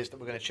recent years that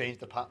we're going to change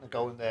the pattern of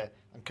going there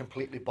and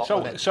completely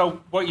bottle it.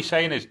 So what you're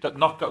saying is that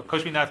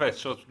because we never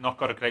not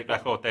got a great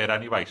record there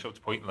anyway, so it's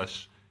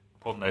pointless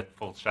putting a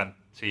full strength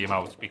team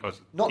out because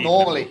not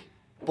normally,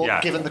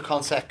 but given the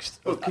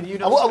context. But can you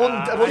not? I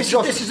wouldn't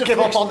just give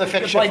up on the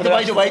fixture.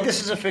 By the way,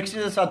 this is a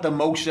fixture that's had the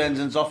most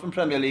endings off in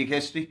Premier League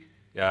history.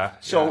 Yeah.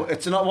 So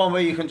it's not one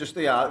where you can just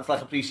it's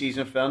like a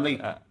pre-season friendly.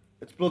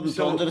 It's blood and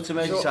thunder to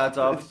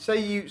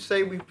Merseyside.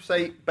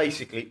 Say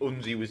basically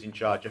Unzi was in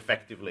charge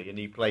effectively, and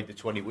he played the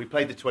 20. We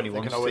played the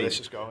 21 team, where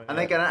this is going, and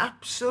they get an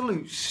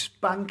absolute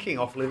spanking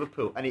off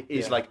Liverpool, and it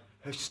is like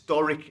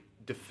historic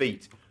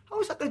defeat.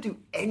 How is that going to do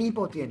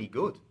anybody any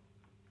good?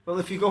 Well,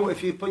 if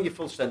you put your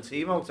full strength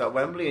team out at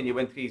Wembley and you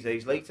win 3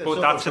 days later,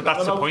 but that's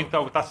the point,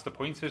 though. That's the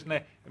point, isn't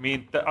it? I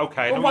mean,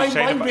 okay. Well,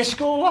 why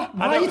risk all that?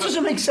 Why? It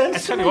doesn't make sense. I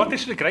tell you what,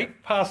 this is a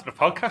great part of the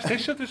podcast.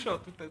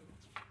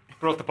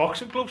 brought the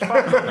boxing gloves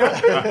back.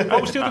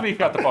 What was the other week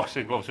we had the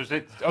boxing gloves? Was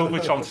it over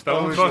John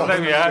Stones?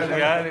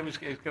 Yeah, it was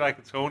like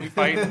a Tony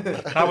fight.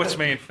 Now it's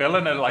me and Phil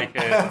and like...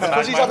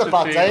 Because he's had a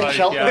bad day in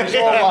Cheltenham, he's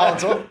all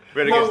wound up.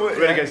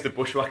 We're against the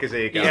bushwhackers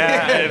here, guys.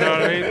 Yeah, you know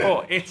what I mean?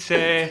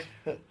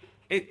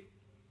 But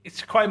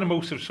it's quite an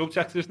emotive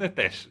subject, isn't it,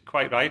 this?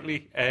 Quite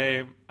rightly.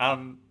 And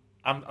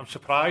I'm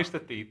surprised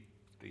that the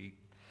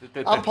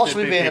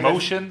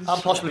emotions...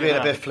 I'm possibly being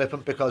a bit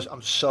flippant because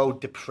I'm so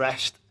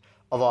depressed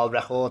of our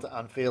record at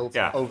Anfield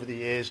over the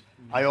years.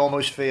 I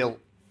almost feel...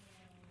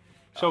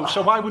 So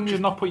why wouldn't you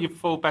not put your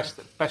full best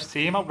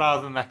team out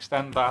rather than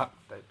extend the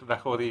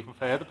record even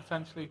further,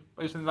 potentially?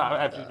 Isn't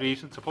that every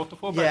reason to put the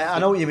full best team? I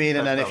know what you mean,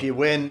 and then if you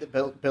win,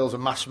 it builds a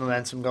massive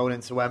momentum going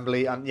into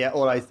Wembley, and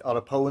all right, our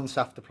opponents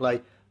have to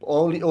play, but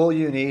all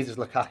you need is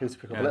Lukaku to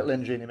pick up a little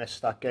injury and he misses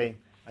that game,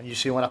 and you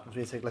see what happens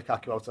when you take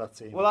Lukaku out of that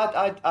team. Well,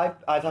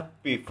 I'd have to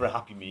be for a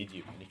happy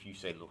medium, and if you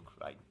say, look,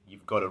 right,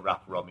 you've got to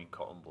wrap Rom in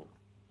cotton ball,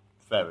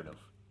 fair enough.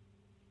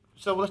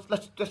 So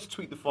let's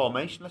tweak the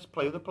formation. Let's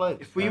play with the players.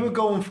 If we were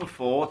going for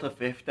 4th or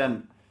 5th,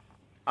 then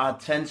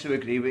I'd tend to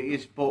agree with you.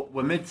 But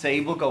we're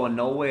mid-table, going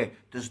nowhere.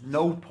 There's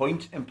no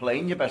point in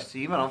playing your best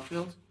team at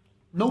Anfield.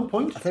 No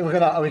point. I think we're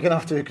gonna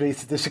have to agree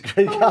to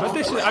disagree.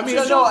 Say for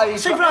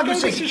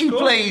argument's sake, he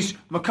plays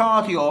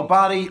McCarthy or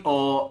Barry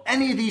or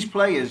any of these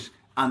players,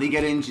 and they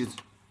get injured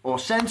or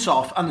sent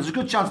off, and there's a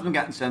good chance of them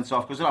getting sent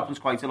off because it happens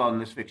quite a lot in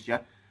this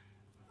fixture.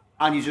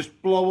 And you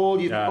just blow all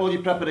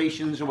your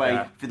preparations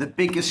away for the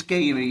biggest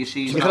game of your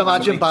season. You can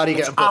imagine Barry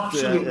getting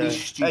absolutely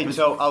stupid. Hey,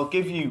 so I'll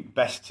give you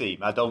best team.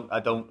 I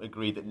don't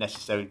agree that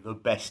necessarily the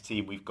best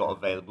team we've got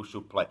available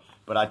should play,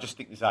 but I just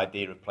think this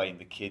idea of playing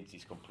the kids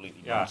is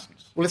completely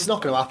nonsense. Well, it's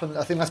not going to happen.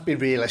 I think let's be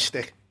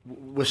realistic.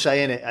 We're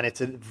saying it, and it's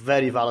a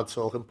very valid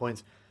talking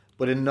point.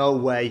 But in no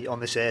way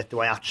on this earth do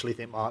I actually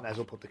think Martinez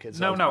will put the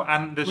kids out. No,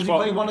 and there's...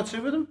 Will he play 1 or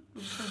 2 of them?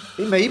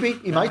 He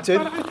might do.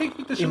 I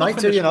think there's he might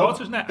do,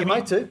 isn't it? He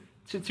might do.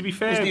 To be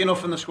fair... Is there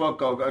enough in the squad?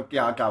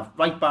 Gav.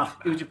 Right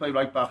back. Who would you play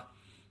right back?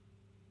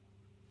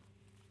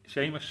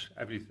 Seamus.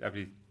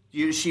 Every...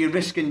 You see, you're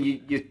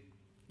risking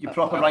your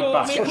proper right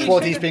back.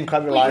 Schwarty's been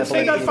quite reliable.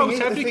 You can say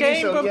that every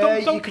game, but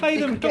don't play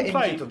them.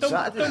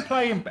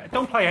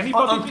 Don't play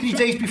anybody. On 3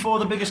 days before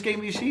the biggest game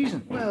of your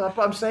season. Well,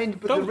 I'm saying,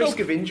 but the risk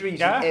of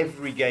injuries in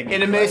every game.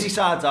 In a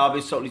Merseyside derby,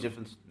 it's totally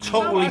different.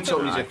 Totally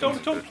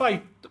different.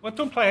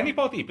 Don't play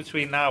anybody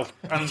between now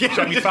and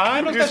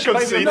semi-final.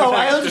 No,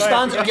 I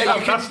understand.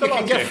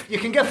 You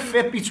can get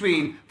fit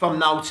from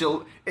now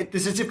till...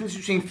 There's a difference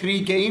between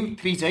 3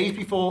 days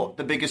before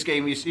the biggest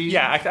game of your season.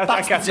 Yeah, I get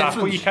that,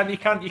 but you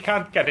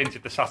can't get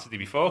injured the Saturday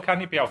before,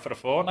 can you? Be out for a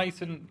fortnight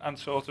and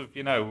sort of,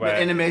 in a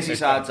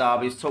Merseyside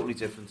derby, it's totally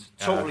different.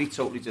 Totally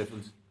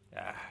different.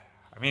 Yeah.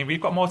 I mean,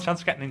 we've got more chance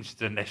of getting injured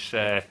than this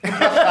rather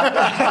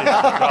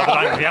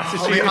angry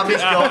attitude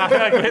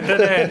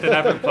than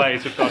Everton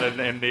players have got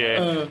in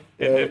the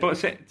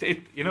but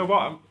you know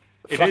what?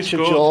 It is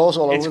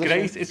good.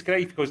 It's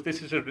great because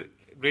this is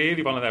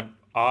really one of them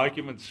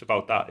arguments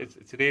about that.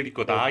 It's a really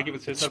good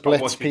argument. It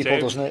splits people,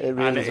 doesn't it? It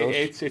really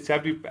does. It's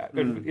every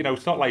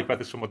it's not like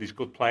whether somebody's a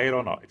good player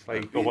or not. It's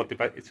like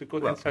it's a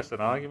good, interesting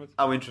argument.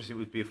 How interesting it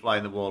would be a fly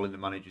in the wall in the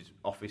manager's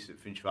office at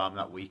Finch Farm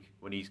that week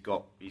when he's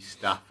got his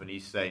staff and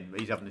he's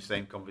having the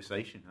same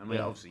conversation. I mean,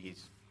 obviously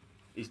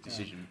his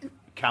decision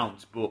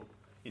counts, but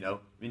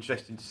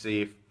interesting to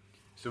see if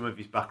some of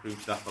his backroom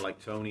staff are like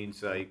Tony and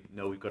say,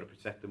 no, we've got to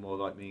protect them, or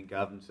like me and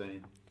Gavin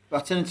saying.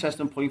 That's an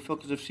interesting point, Phil,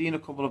 because I've seen a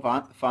couple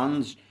of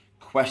fans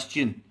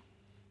question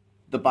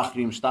the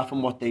backroom staff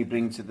and what they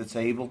bring to the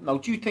table. Now,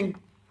 do you think,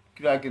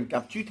 Greg and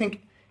Gav,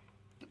 any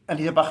of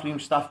the backroom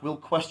staff will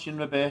question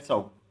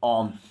Roberto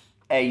on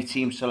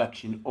team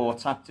selection or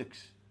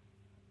tactics?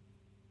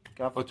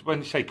 Gav? But when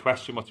you say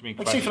question, what do you mean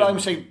question? Say for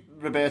argument's sake,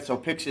 Roberto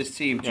picks his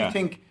team. Do you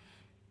think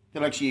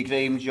they'll actually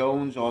Graham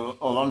Jones or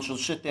Lawrence will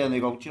sit there and they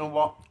go, do you know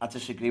what? I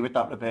disagree with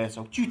that,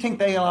 Roberto. Do you think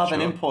they'll have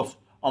an input?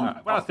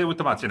 Well, I would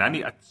imagine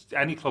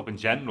any club in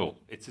general,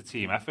 it's a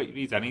team effort. You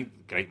need any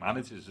great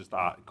managers as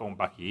that going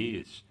back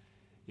years.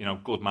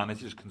 Good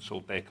managers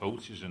consult their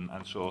coaches and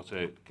sort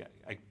of,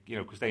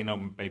 because they know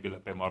maybe a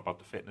little bit more about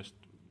the fitness,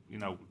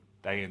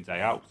 day in,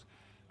 day out.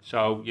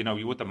 So,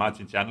 you would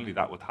imagine generally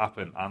that would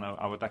happen, and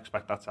I would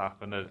expect that to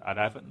happen at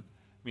Everton.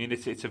 I mean,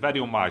 it's a very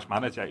unwise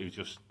manager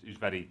who's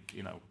very,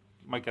 you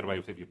might get away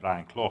with it if you're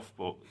Brian Clough,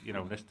 but,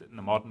 in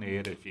the modern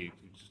era, if you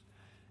just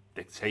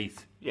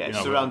dictate.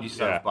 Surround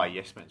yourself by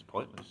yes men, it's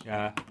pointless.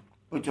 Yeah.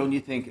 But don't you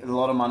think a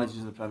lot of managers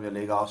in the Premier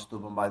League are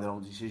stubborn by their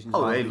own decisions?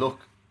 Oh, hey, look,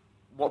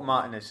 what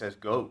Martinez says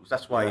goes.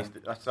 That's why he's the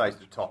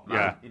top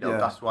man.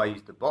 That's why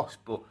he's the boss.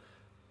 But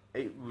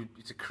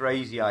it's a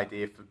crazy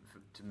idea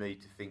to me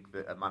to think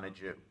that a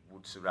manager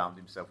would surround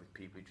himself with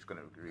people who's just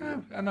going to agree with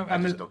him. And there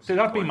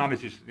have been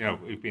managers,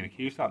 who've been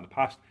accused of that in the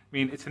past. I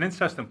mean, it's an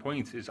interesting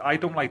point. I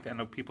don't like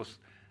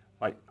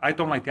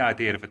the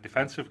idea of a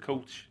defensive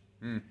coach.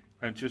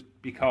 And just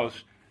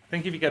because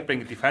think if you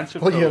bring a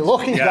defensive coach... Well, you're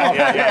lucky.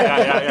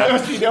 Yeah.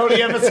 Must be the only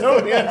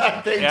Evertonian,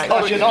 I think.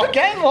 Because you're not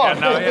getting one.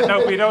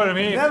 No, you know what I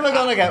mean? Never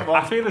going to get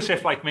one. I feel as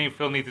if, like, me and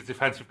Phil need a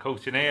defensive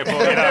coach in here,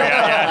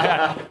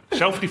 but,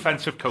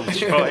 self-defensive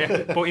coach.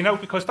 But, you know,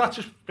 because that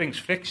just brings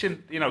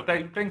friction. You know,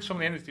 they bring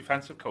somebody in as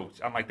defensive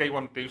coach, and, like, they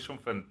want to do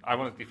something, I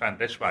want to defend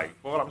this way.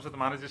 But what happens if the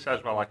manager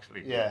says, well,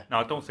 actually, no,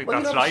 I don't think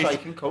that's right.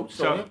 Striking coach,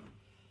 so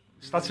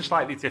that's a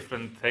slightly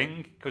different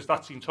thing, because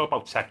that's, you can talk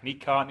about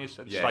technique, can't you?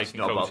 It's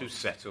not about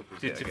setup.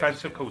 The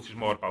defensive coach is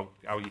more about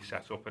how you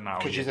set up and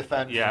how you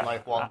defend from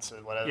like 1 to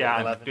whatever.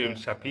 Yeah, and doing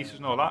set pieces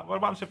and all that. What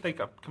happens if they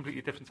got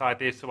completely different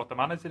ideas to what the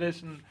manager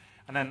is, and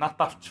then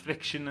that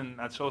friction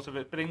and sort of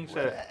it brings...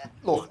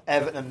 Look,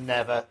 Everton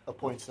never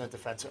appointed a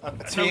defensive...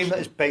 A team that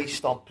is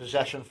based on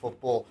possession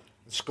football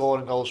and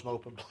scoring goals from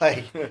open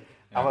play...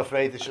 I'm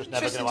afraid it's just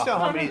never going to happen.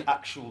 How many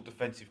actual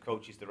defensive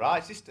coaches there are?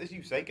 It's just, as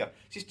you say, Gav,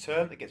 it's this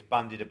term that gets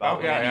bandied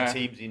about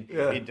teams in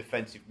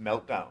defensive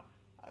meltdown.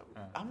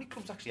 How many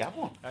clubs actually have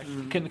one?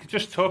 Can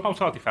just talk about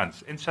our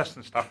defence?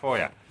 Interesting stuff for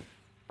you.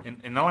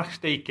 In the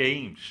last 8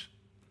 games,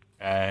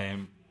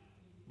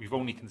 we've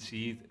only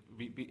conceded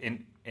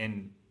in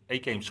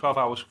 8 games, 12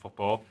 hours of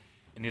football.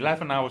 In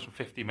 11 hours and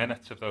 50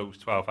 minutes of those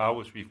 12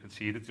 hours, we've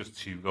conceded just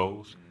 2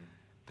 goals.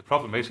 The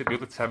problem is that the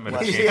other 10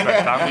 minutes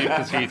we've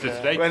conceded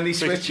today. When they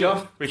switch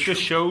off. Which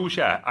just shows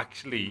you,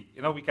 actually,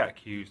 you know, we get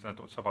accused, and I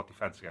don't talk about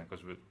defence again, but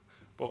you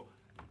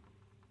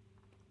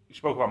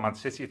spoke about Man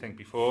City, I think,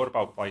 before,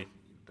 about, like,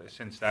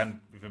 since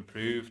then, we've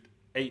improved.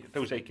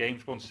 Those 8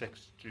 games, won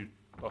 6,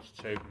 lost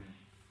 2.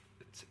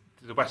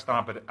 The West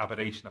Ham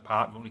aberration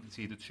apart, we've only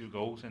conceded 2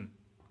 goals in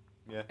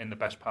the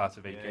best part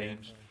of 8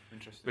 games.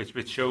 Interesting.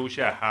 Which shows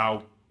you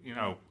how, you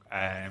know,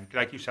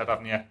 like you said,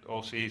 haven't you,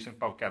 all season,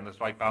 about getting this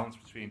right balance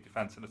between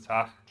defence and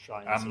attack.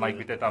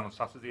 We did that on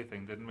Saturday, I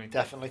think, didn't we?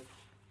 Definitely.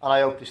 And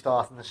I hope they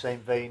start in the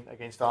same vein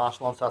against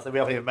Arsenal on Saturday. We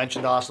haven't even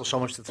mentioned Arsenal, so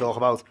much to talk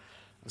about,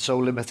 and so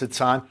limited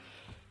time.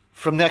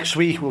 From next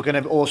week, we're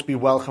going to also be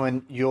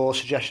welcoming your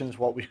suggestions,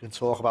 what we can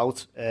talk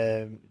about.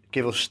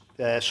 Give us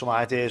some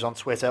ideas on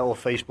Twitter or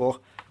Facebook.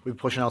 We'll be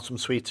pushing out some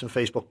tweets and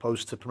Facebook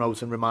posts to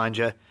promote and remind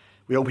you.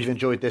 We hope you've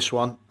enjoyed this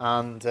one,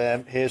 and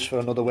here's for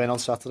another win on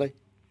Saturday.